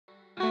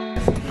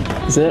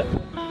Is it?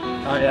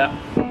 Oh yeah.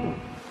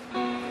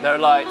 No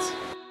lights.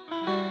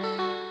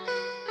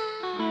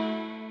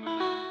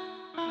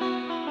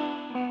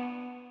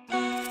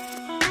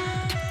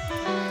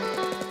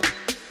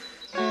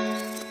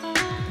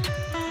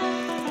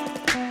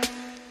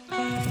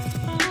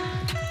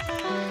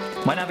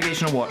 My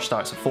navigational watch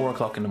starts at 4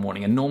 o'clock in the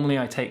morning, and normally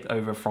I take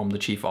over from the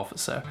chief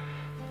officer.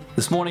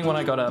 This morning when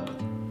I got up,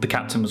 the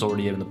captain was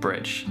already in the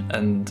bridge,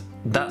 and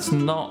that's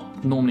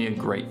not normally a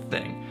great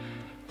thing.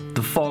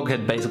 The fog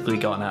had basically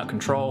gotten out of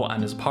control,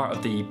 and as part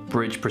of the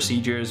bridge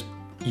procedures,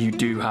 you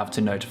do have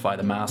to notify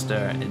the master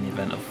in the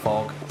event of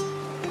fog.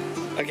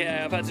 Okay,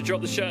 I've had to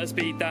drop the shutter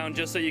speed down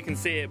just so you can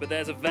see it, but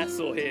there's a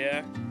vessel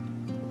here.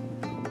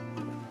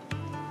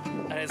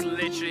 And it's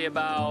literally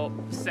about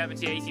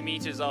 70-80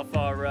 meters off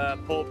our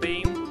port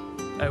beam,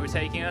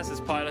 overtaking us. It's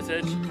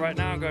piloted right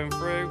now, going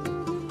through.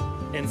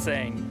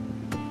 Insane.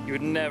 You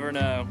would never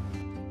know.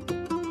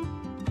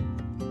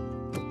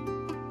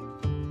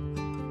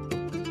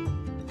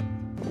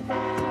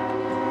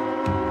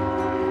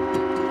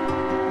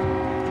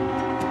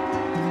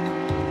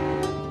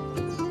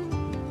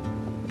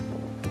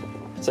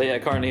 So yeah,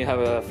 currently have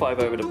a 5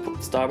 over to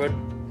starboard.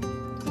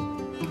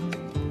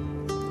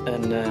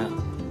 And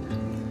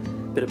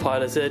bit of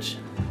pilotage.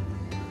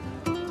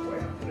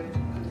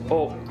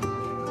 Oh.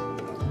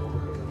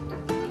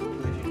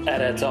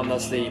 Tom,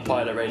 that's the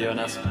pilot radio on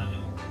us.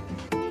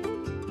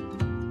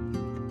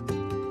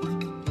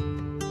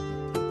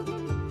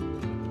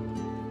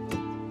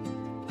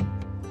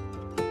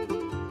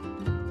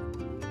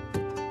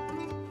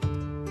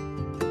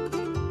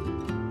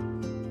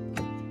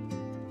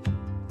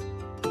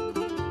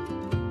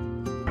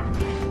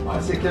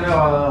 C'est quelle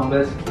heure en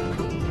baisse?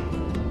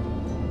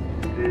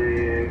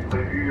 C'est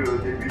prévu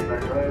début de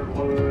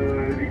manœuvre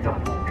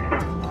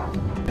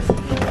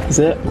 8h30. Is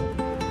it?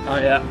 Oh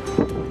yeah.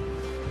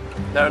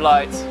 No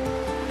lights.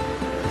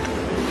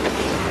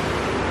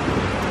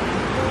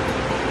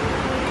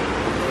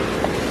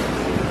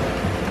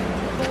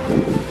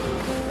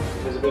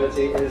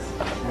 Visibility is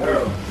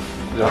 0.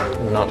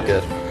 Not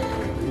good.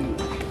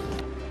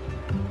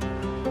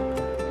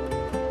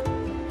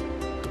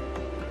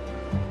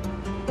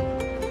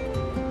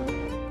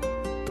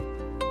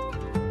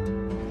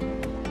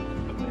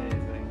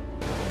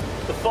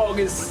 The fog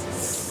is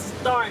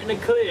starting to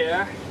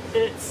clear.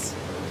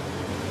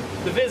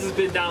 The viz has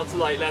been down to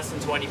like less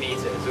than 20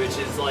 meters, which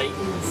is like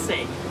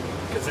insane,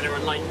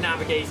 considering like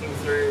navigating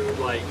through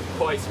like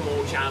quite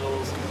small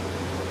channels.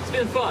 It's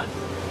been fun.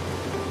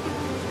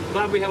 I'm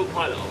glad we have a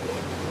pilot on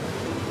board.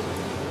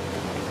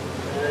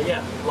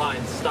 Yeah,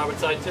 lines, starboard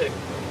side too.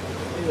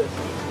 Do this.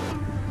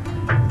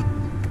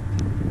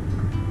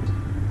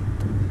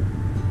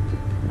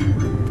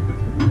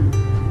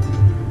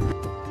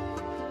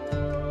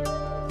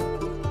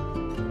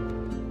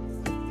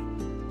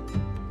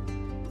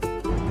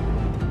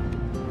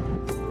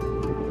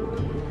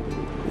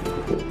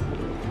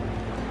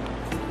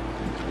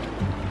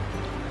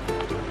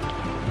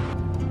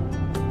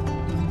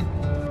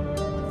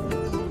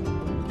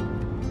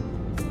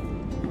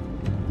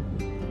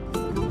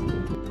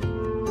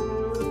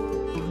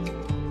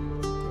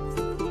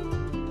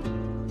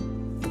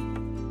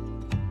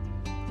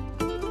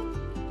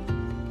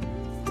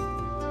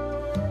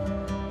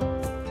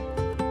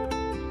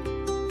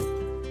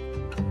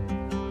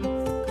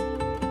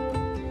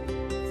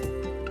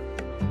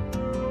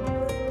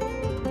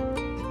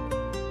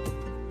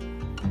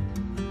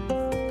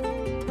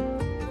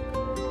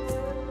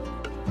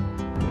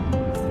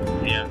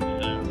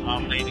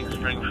 I'm leading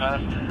spring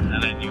first,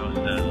 and then yours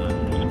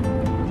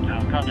now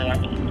can't do that.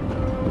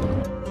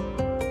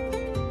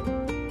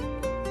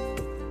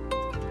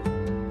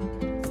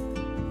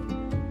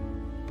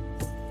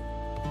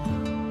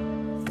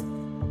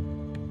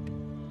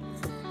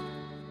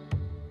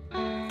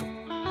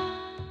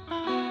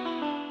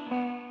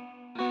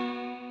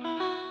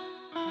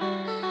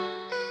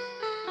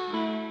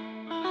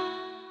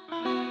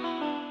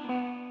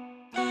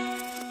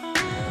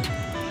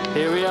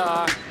 Here we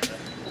are,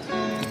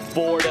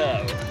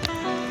 Bordeaux.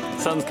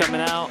 Sun's coming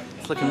out,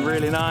 it's looking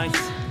really nice.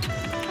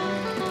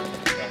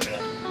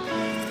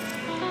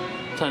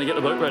 Time to get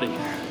the boat ready.